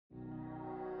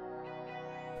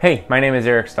Hey, my name is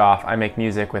Eric Stoff. I make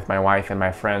music with my wife and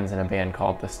my friends in a band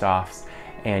called the Stoffs,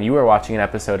 and you are watching an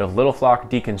episode of Little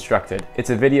Flock Deconstructed. It's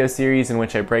a video series in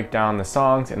which I break down the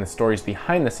songs and the stories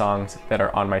behind the songs that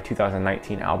are on my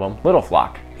 2019 album, Little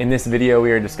Flock. In this video,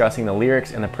 we are discussing the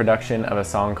lyrics and the production of a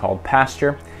song called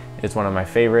Pasture. It's one of my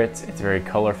favorites, it's very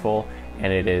colorful,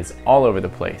 and it is all over the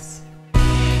place.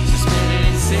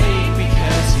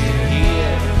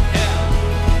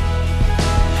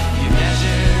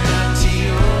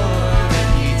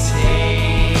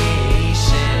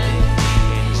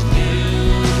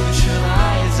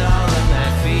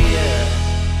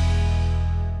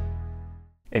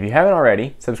 If you haven't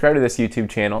already, subscribe to this YouTube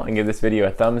channel and give this video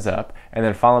a thumbs up, and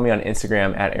then follow me on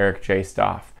Instagram at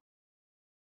EricJStoff.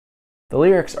 The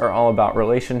lyrics are all about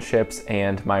relationships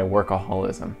and my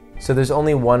workaholism. So there's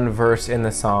only one verse in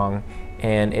the song,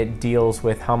 and it deals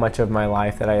with how much of my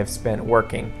life that I have spent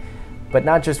working. But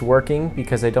not just working,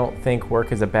 because I don't think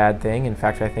work is a bad thing. In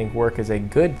fact, I think work is a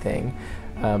good thing.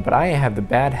 But I have the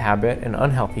bad habit, an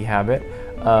unhealthy habit,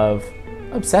 of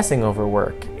obsessing over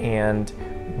work and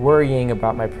worrying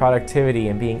about my productivity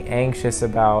and being anxious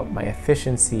about my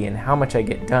efficiency and how much I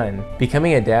get done.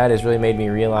 Becoming a dad has really made me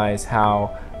realize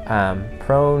how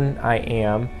prone I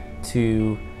am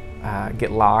to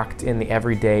get locked in the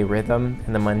everyday rhythm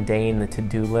and the mundane, the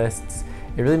to-do lists.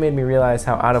 It really made me realize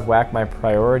how out of whack my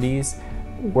priorities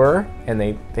were, and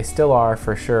they still are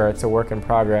for sure. It's a work in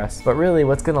progress. But really,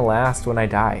 what's gonna last when I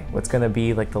die? What's gonna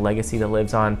be like the legacy that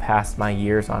lives on past my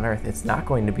years on earth? It's not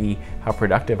going to be how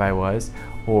productive I was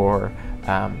or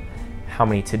how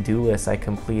many to-do lists I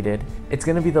completed. It's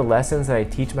gonna be the lessons that I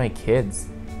teach my kids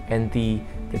and the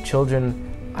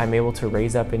children I'm able to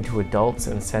raise up into adults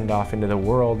and send off into the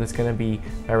world. It's gonna be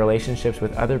my relationships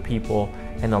with other people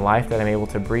and the life that I'm able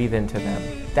to breathe into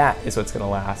them. That is what's gonna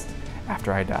last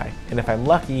after I die. And if I'm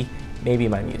lucky, maybe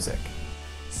my music.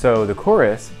 So the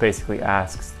chorus basically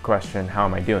asks the question, how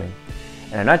am I doing?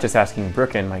 And I'm not just asking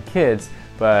Brooke and my kids,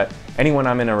 but anyone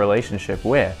I'm in a relationship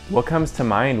with. What comes to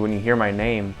mind when you hear my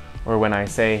name or when I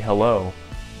say hello?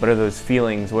 What are those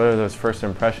feelings? What are those first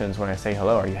impressions when I say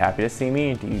hello? Are you happy to see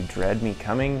me? Do you dread me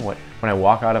coming? When I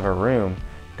walk out of a room,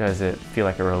 does it feel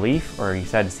like a relief, or are you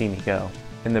sad to see me go?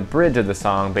 And the bridge of the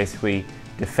song basically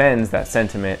defends that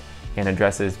sentiment and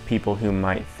addresses people who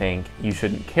might think you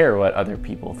shouldn't care what other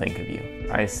people think of you.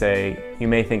 I say, you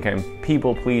may think I'm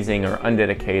people-pleasing or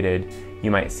undedicated.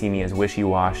 You might see me as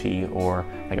wishy-washy or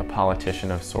like a politician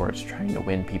of sorts trying to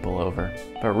win people over.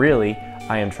 But really,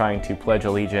 I am trying to pledge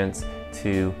allegiance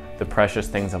to the precious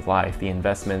things of life, the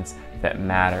investments that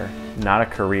matter. Not a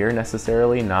career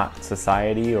necessarily, not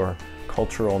society or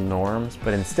cultural norms,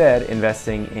 but instead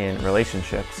investing in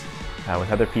relationships with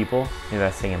other people,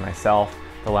 investing in myself.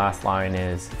 The last line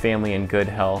is family and good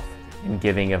health and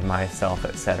giving of myself,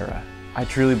 etc. I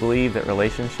truly believe that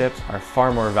relationships are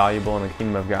far more valuable in the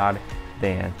kingdom of God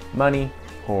than money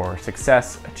or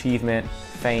success, achievement,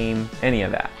 fame, any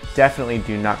of that. Definitely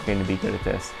do not going to be good at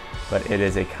this, but it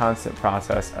is a constant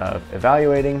process of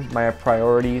evaluating my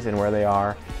priorities and where they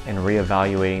are and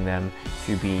reevaluating them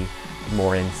to be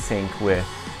more in sync with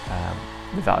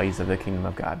the values of the kingdom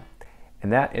of God.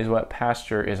 And that is what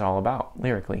Pasture is all about,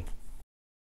 lyrically.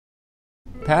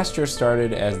 Pasture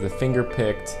started as the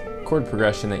finger-picked chord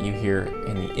progression that you hear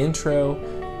in the intro,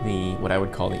 what I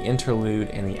would call the interlude,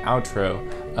 and the outro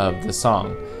of the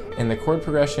song. And the chord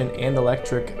progression and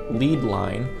electric lead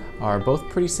line are both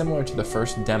pretty similar to the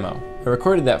first demo. I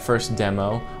recorded that first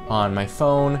demo on my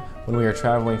phone when we were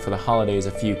traveling for the holidays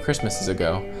a few Christmases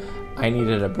ago. I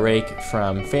needed a break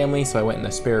from family, so I went in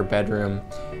the spare bedroom,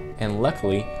 and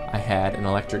luckily I had an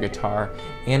electric guitar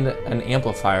and an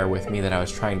amplifier with me that I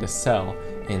was trying to sell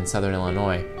in Southern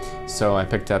Illinois. So I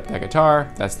picked up that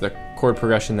guitar, that's the chord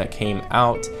progression that came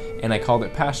out, and I called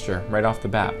it Pasture right off the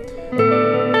bat.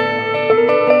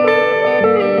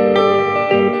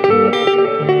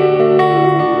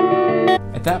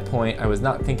 At that point, I was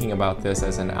not thinking about this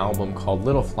as an album called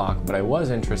Little Flock, but I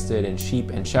was interested in sheep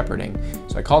and shepherding.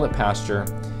 So I called it Pasture.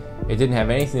 It didn't have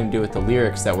anything to do with the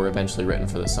lyrics that were eventually written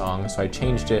for the song, so I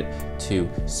changed it to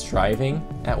striving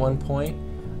at one point.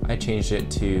 I changed it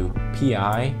to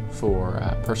PI for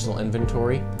personal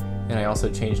inventory, and I also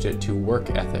changed it to work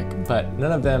ethic, but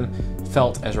none of them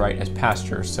felt as right as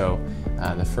Pasture, so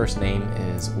the first name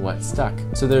is what stuck.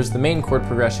 So there's the main chord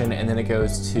progression, and then it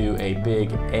goes to a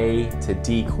big A to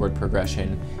D chord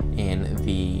progression in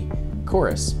the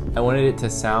chorus. I wanted it to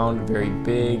sound very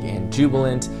big and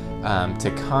jubilant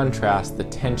to contrast the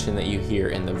tension that you hear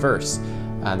in the verse.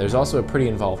 There's also a pretty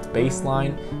involved bass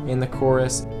line in the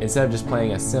chorus. Instead of just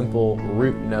playing a simple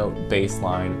root note bass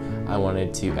line, I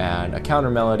wanted to add a counter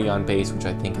melody on bass, which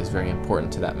I think is very important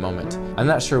to that moment. I'm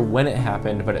not sure when it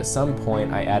happened, but at some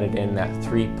point I added in that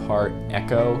 3-part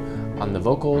echo on the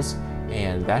vocals,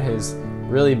 and that has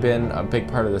really been a big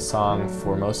part of the song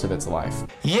for most of its life.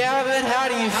 Yeah, but how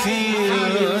do you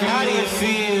feel? How do you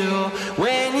feel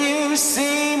when you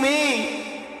see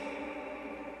me?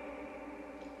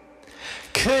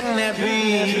 Couldn't it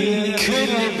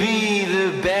be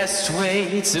the best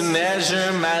way to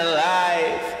measure my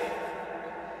life?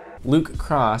 Luke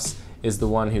Cross is the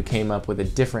one who came up with a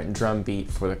different drum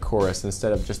beat for the chorus.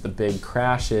 Instead of just the big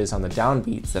crashes on the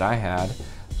downbeats that I had,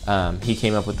 he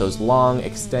came up with those long,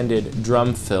 extended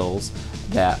drum fills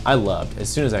that I loved. As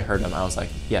soon as I heard them, I was like,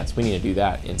 yes, we need to do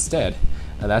that instead.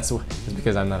 And that's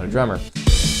because I'm not a drummer.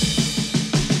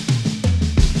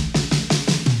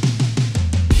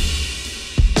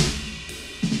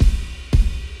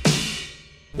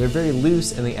 They're very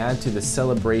loose and they add to the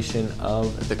celebration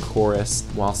of the chorus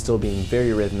while still being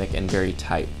very rhythmic and very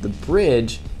tight. The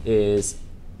bridge is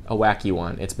a wacky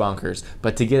one, it's bonkers.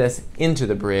 But to get us into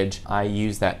the bridge, I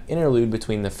use that interlude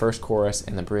between the first chorus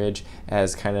and the bridge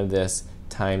as kind of this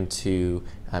time to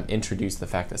introduce the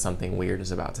fact that something weird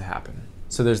is about to happen.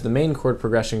 So there's the main chord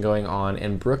progression going on,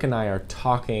 and Brooke and I are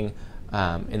talking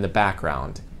in the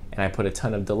background, and I put a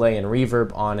ton of delay and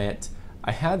reverb on it.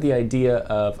 I had the idea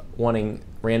of wanting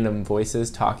random voices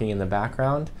talking in the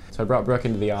background. So I brought Brooke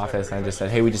into the office and I just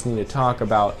said, hey, we just need to talk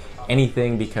about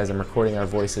anything because I'm recording our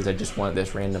voices. I just want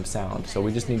this random sound. So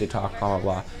we just need to talk, blah, blah,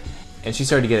 blah. And she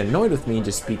started to get annoyed with me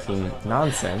just speaking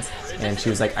nonsense. And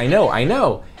she was like, I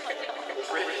know.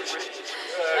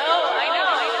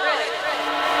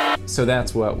 So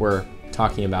that's what we're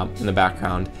talking about in the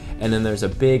background. And then there's a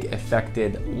big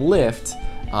affected lift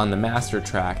on the master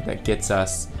track that gets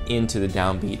us into the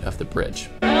downbeat of the bridge.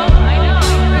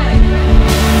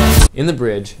 In the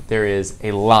bridge, there is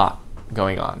a lot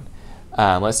going on.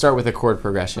 Let's start with the chord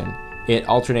progression. It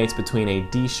alternates between a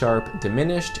D sharp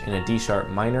diminished and a D sharp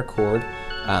minor chord.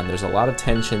 There's a lot of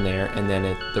tension there, and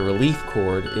then the relief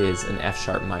chord is an F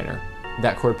sharp minor.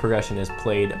 That chord progression is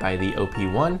played by the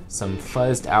OP1, some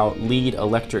fuzzed out lead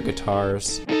electric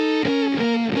guitars.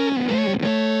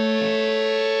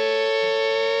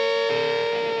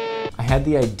 I had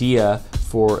the idea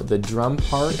for the drum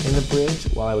part in the bridge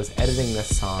while I was editing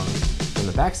this song from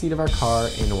the backseat of our car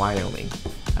in Wyoming.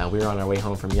 We were on our way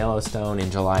home from Yellowstone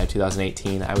in July of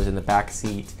 2018. I was in the back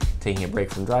seat taking a break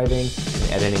from driving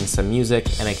and editing some music,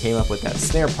 and I came up with that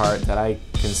snare part that I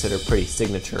consider pretty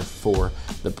signature for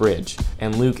the bridge.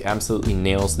 And Luke absolutely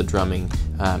nails the drumming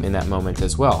in that moment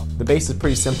as well. The bass is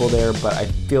pretty simple there, but I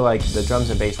feel like the drums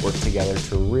and bass work together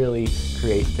to really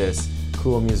create this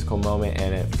cool musical moment,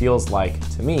 and it feels like,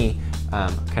 to me,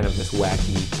 kind of this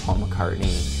wacky Paul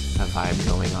McCartney vibe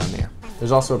going on there.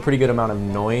 There's also a pretty good amount of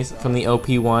noise from the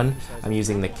OP1. I'm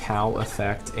using the cow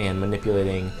effect and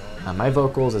manipulating my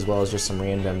vocals as well as just some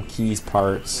random keys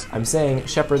parts. I'm saying,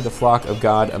 shepherd the flock of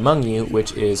God among you,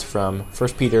 which is from 1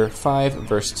 Peter 5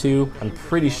 verse 2. I'm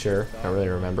pretty sure, I don't really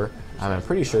remember, I'm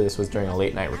pretty sure this was during a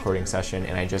late night recording session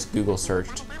and I just Google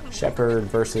searched shepherd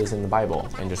verses in the Bible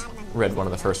and just read one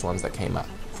of the first ones that came up.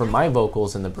 For my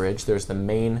vocals in the bridge, there's the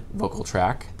main vocal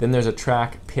track, then there's a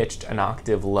track pitched an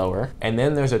octave lower, and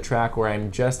then there's a track where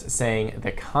I'm just saying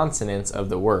the consonants of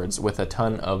the words with a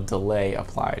ton of delay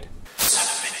applied.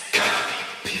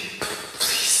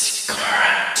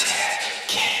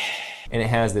 And it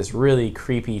has this really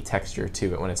creepy texture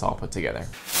to it when it's all put together.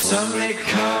 Somebody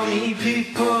call me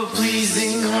people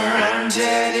pleasing, or I'm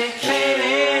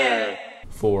dedicated.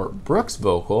 For Brooke's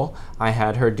vocal, I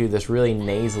had her do this really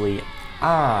nasally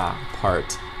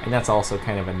part, and that's also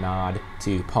kind of a nod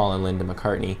to Paul and Linda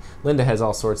McCartney. Linda has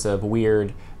all sorts of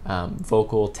weird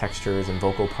vocal textures and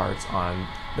vocal parts on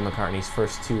the McCartney's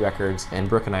first 2 records, and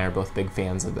Brooke and I are both big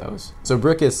fans of those. So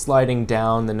Brooke is sliding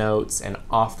down the notes and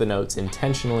off the notes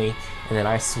intentionally, and then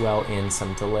I swell in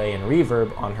some delay and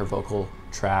reverb on her vocal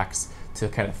tracks to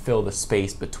kind of fill the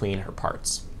space between her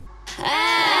parts.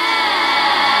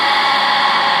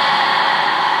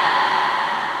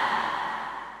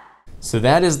 So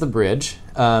that is the bridge,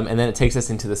 and then it takes us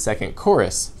into the second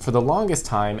chorus. For the longest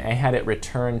time, I had it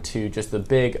return to just the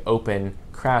big open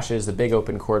crashes, the big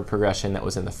open chord progression that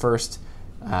was in the first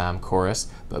chorus,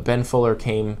 but Ben Fuller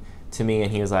came to me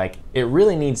and he was like, it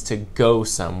really needs to go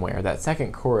somewhere. That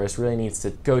second chorus really needs to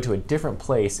go to a different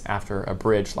place after a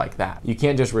bridge like that. You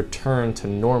can't just return to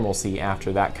normalcy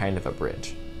after that kind of a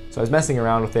bridge. So I was messing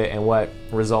around with it, and what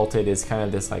resulted is kind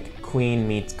of this like Queen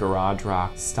meets garage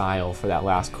rock style for that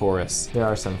last chorus. There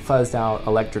are some fuzzed out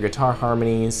electric guitar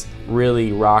harmonies,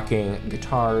 really rocking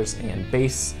guitars and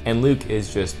bass, and Luke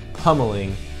is just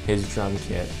pummeling his drum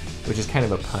kit which is kind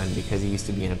of a pun because he used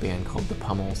to be in a band called the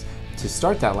Pummels. To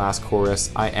start that last chorus,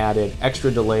 I added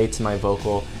extra delay to my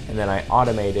vocal, and then I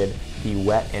automated the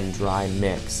wet and dry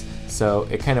mix. So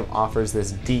it kind of offers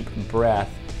this deep breath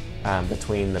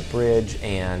between the bridge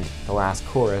and the last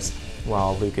chorus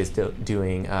while Luke is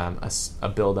doing a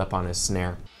build up on his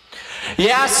snare.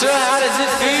 Yeah, so how does it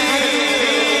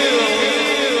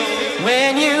feel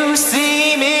when you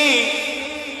see me?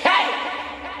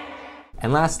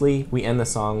 And lastly, we end the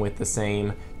song with the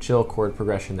same chill chord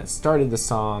progression that started the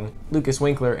song. Lucas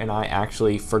Winkler and I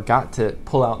actually forgot to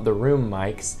pull out the room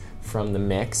mics from the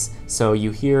mix, so you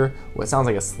hear what sounds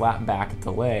like a slapback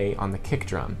delay on the kick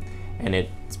drum. And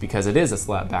it's because it is a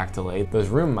slapback delay. Those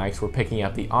room mics were picking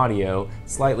up the audio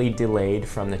slightly delayed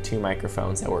from the 2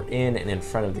 microphones that were in and in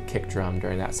front of the kick drum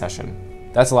during that session.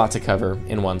 That's a lot to cover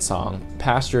in one song.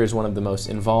 Pasture is one of the most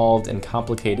involved and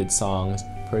complicated songs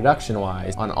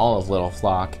production-wise on all of Little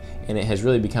Flock, and it has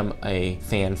really become a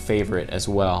fan favorite as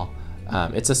well.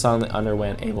 It's a song that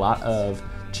underwent a lot of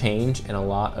change and a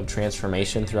lot of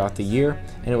transformation throughout the year,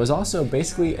 and it was also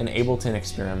basically an Ableton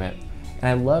experiment. And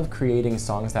I love creating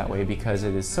songs that way because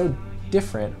it is so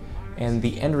different, and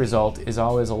the end result is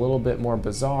always a little bit more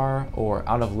bizarre or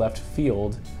out of left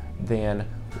field than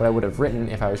what I would have written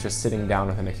if I was just sitting down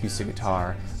with an acoustic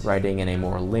guitar writing in a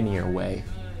more linear way.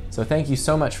 So thank you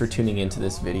so much for tuning into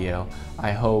this video.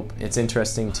 I hope it's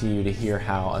interesting to you to hear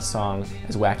how a song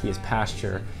as wacky as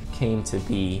Pasture came to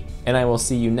be. And I will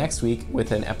see you next week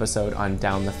with an episode on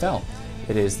Down the Fell.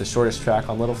 It is the shortest track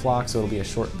on Little Flock, so it'll be a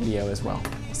short video as well.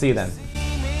 See you then.